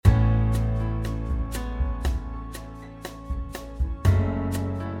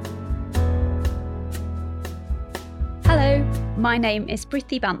My name is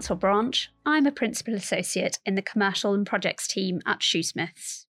Priti Bansal Branch. I'm a Principal Associate in the Commercial and Projects team at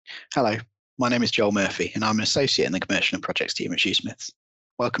Shoosmiths. Hello, my name is Joel Murphy and I'm an Associate in the Commercial and Projects team at Shoosmiths.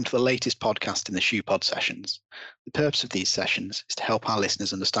 Welcome to the latest podcast in the ShoePod sessions. The purpose of these sessions is to help our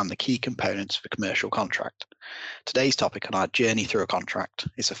listeners understand the key components of a commercial contract. Today's topic on our journey through a contract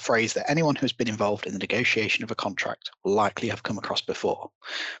is a phrase that anyone who has been involved in the negotiation of a contract will likely have come across before,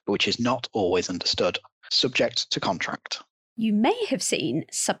 but which is not always understood: subject to contract. You may have seen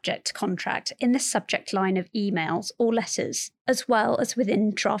subject to contract in the subject line of emails or letters, as well as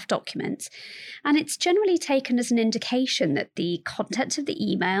within draft documents, and it's generally taken as an indication that the content of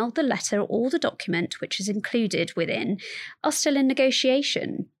the email, the letter, or the document which is included within are still in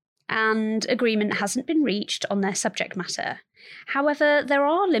negotiation, and agreement hasn't been reached on their subject matter. However, there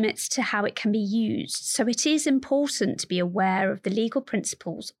are limits to how it can be used, so it is important to be aware of the legal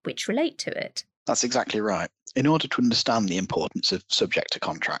principles which relate to it. That's exactly right. In order to understand the importance of subject to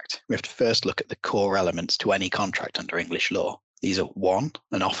contract, we have to first look at the core elements to any contract under English law. These are 1,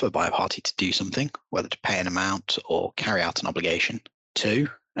 an offer by a party to do something, whether to pay an amount or carry out an obligation. 2,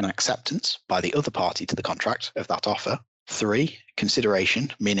 an acceptance by the other party to the contract of that offer. 3, consideration,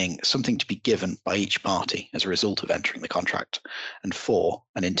 meaning something to be given by each party as a result of entering the contract. And 4,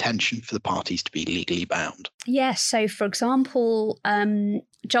 an intention for the parties to be legally bound. Yes, so for example,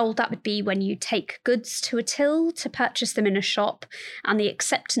 Joel, that would be when you take goods to a till to purchase them in a shop, and the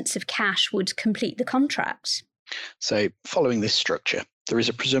acceptance of cash would complete the contract. So following this structure, there is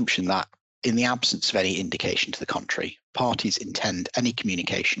a presumption that in the absence of any indication to the contrary, parties intend any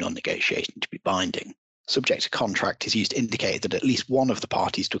communication or negotiation to be binding. Subject to contract is used to indicate that at least one of the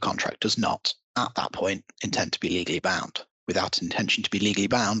parties to a contract does not, at that point, intend to be legally bound. Without intention to be legally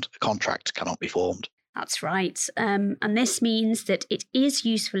bound, a contract cannot be formed. That's right. And this means that it is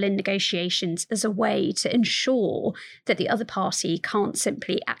useful in negotiations as a way to ensure that the other party can't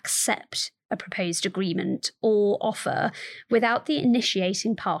simply accept a proposed agreement or offer without the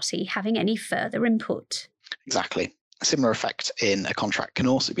initiating party having any further input. Exactly. A similar effect in a contract can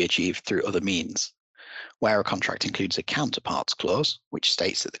also be achieved through other means, where a contract includes a counterparts clause, which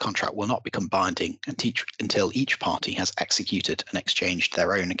states that the contract will not become binding until each party has executed and exchanged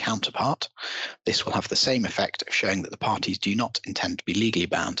their own counterpart. This will have the same effect of showing that the parties do not intend to be legally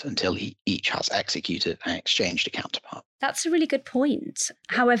bound until each has executed and exchanged a counterpart. That's a really good point.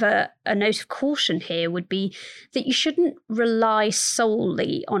 However, a note of caution here would be that you shouldn't rely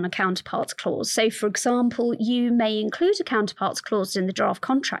solely on a counterparts clause. So, for example, you may include a counterparts clause in the draft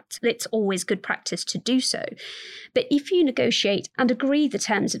contract. It's always good practice to do so. But if you negotiate and agree the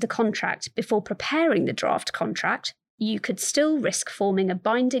terms of the contract before preparing the draft contract, you could still risk forming a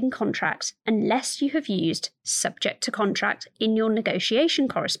binding contract unless you have used subject to contract in your negotiation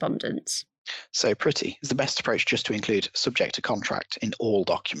correspondence. So Priti, is the best approach just to include subject to contract in all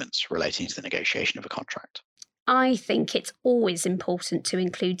documents relating to the negotiation of a contract? I think it's always important to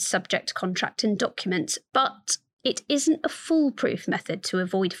include subject to contract in documents, but it isn't a foolproof method to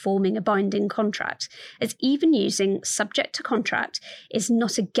avoid forming a binding contract, as even using subject to contract is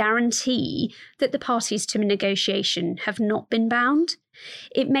not a guarantee that the parties to a negotiation have not been bound.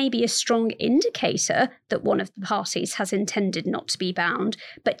 It may be a strong indicator that one of the parties has intended not to be bound,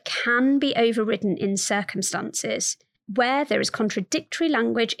 but can be overridden in circumstances where there is contradictory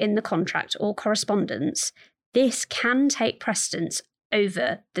language in the contract or correspondence. This can take precedence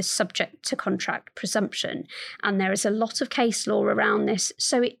over the subject to contract presumption, and there is a lot of case law around this,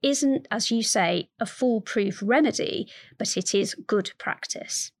 so it isn't, as you say, a foolproof remedy, but it is good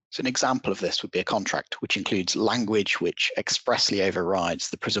practice. So an example of this would be a contract which includes language which expressly overrides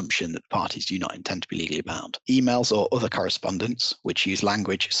the presumption that parties do not intend to be legally bound. Emails or other correspondence which use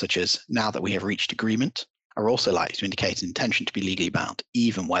language such as "now that we have reached agreement" are also likely to indicate an intention to be legally bound,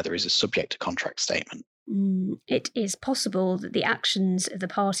 even where there is a subject to contract statement. It is possible that the actions of the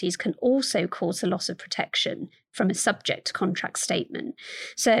parties can also cause a loss of protection from a subject contract statement.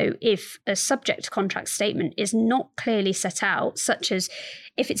 So if a subject contract statement is not clearly set out, such as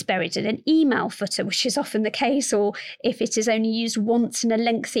if it's buried in an email footer, which is often the case, or if it is only used once in a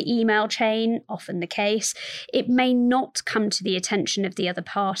lengthy email chain, often the case, it may not come to the attention of the other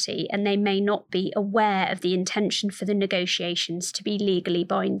party, and they may not be aware of the intention for the negotiations to be legally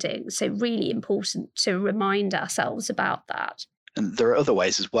binding. So really important to remind ourselves about that. And there are other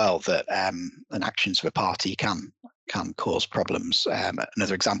ways as well that an actions of a party can cause problems.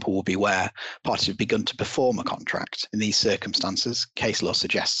 Another example will be where parties have begun to perform a contract. In these circumstances, case law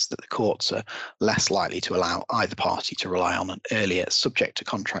suggests that the courts are less likely to allow either party to rely on an earlier subject to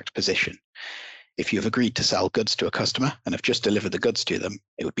contract position. If you have agreed to sell goods to a customer and have just delivered the goods to them,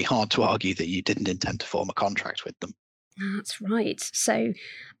 it would be hard to argue that you didn't intend to form a contract with them. That's right. So,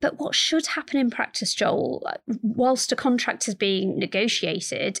 but what should happen in practice, Joel? Whilst a contract is being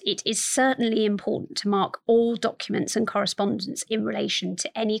negotiated, it is certainly important to mark all documents and correspondence in relation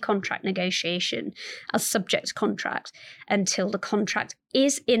to any contract negotiation as subject to contract until the contract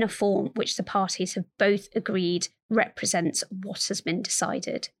is in a form which the parties have both agreed represents what has been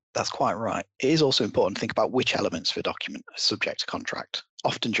decided. That's quite right. It is also important to think about which elements of a document are subject to contract.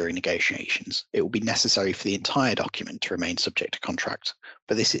 Often during negotiations, it will be necessary for the entire document to remain subject to contract,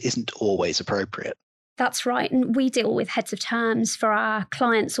 but this isn't always appropriate. That's right. And we deal with heads of terms for our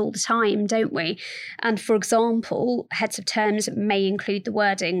clients all the time, don't we? And for example, heads of terms may include the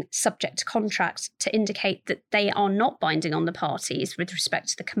wording subject to contract to indicate that they are not binding on the parties with respect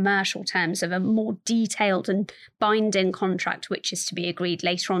to the commercial terms of a more detailed and binding contract, which is to be agreed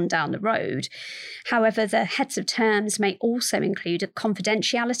later on down the road. However, the heads of terms may also include a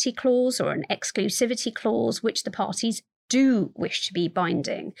confidentiality clause or an exclusivity clause, which the parties do wish to be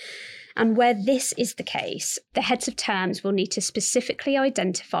binding. And where this is the case, the heads of terms will need to specifically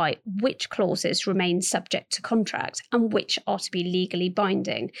identify which clauses remain subject to contract and which are to be legally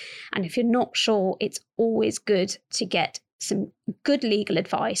binding. And if you're not sure, it's always good to get some good legal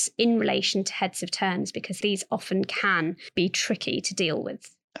advice in relation to heads of terms, because these often can be tricky to deal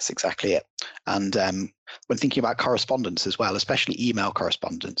with. That's exactly it. And when thinking about correspondence as well, especially email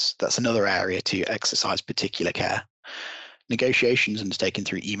correspondence, that's another area to exercise particular care. Negotiations undertaken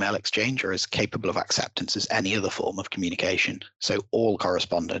through email exchange are as capable of acceptance as any other form of communication. So all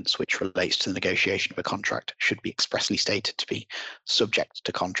correspondence which relates to the negotiation of a contract should be expressly stated to be subject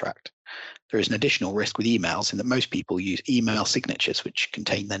to contract. There is an additional risk with emails in that most people use email signatures which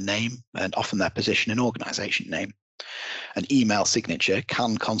contain their name and often their position and organisation name. An email signature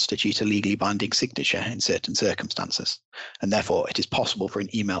can constitute a legally binding signature in certain circumstances, and therefore it is possible for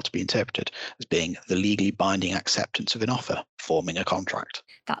an email to be interpreted as being the legally binding acceptance of an offer, forming a contract.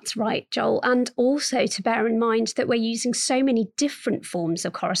 That's right, Joel. And also to bear in mind that we're using so many different forms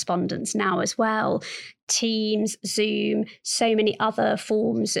of correspondence now as well. Teams, Zoom, so many other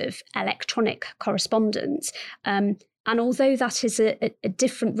forms of electronic correspondence. And although that is a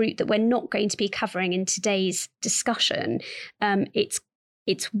different route that we're not going to be covering in today's discussion, it's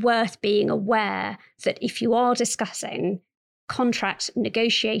worth being aware that if you are discussing contract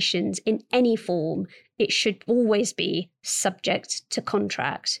negotiations in any form, it should always be subject to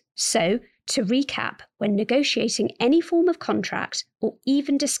contract. So, to recap, when negotiating any form of contract or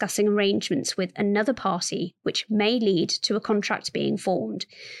even discussing arrangements with another party which may lead to a contract being formed,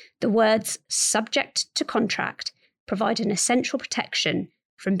 the words subject to contract provide an essential protection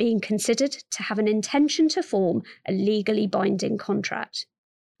from being considered to have an intention to form a legally binding contract,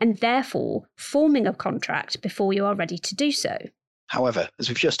 and therefore forming a contract before you are ready to do so. However, as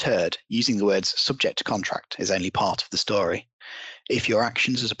we've just heard, using the words subject to contract is only part of the story. If your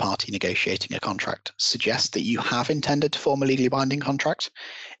actions as a party negotiating a contract suggest that you have intended to form a legally binding contract,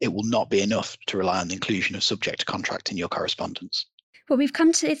 it will not be enough to rely on the inclusion of subject to contract in your correspondence. Well, we've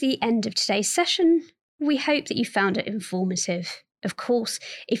come to the end of today's session. We hope that you found it informative. Of course,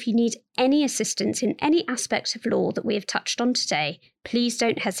 if you need any assistance in any aspect of law that we have touched on today, please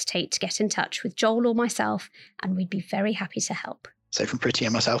don't hesitate to get in touch with Joel or myself, and we'd be very happy to help. So from Pretty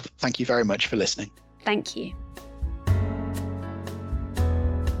and myself, thank you very much for listening. Thank you.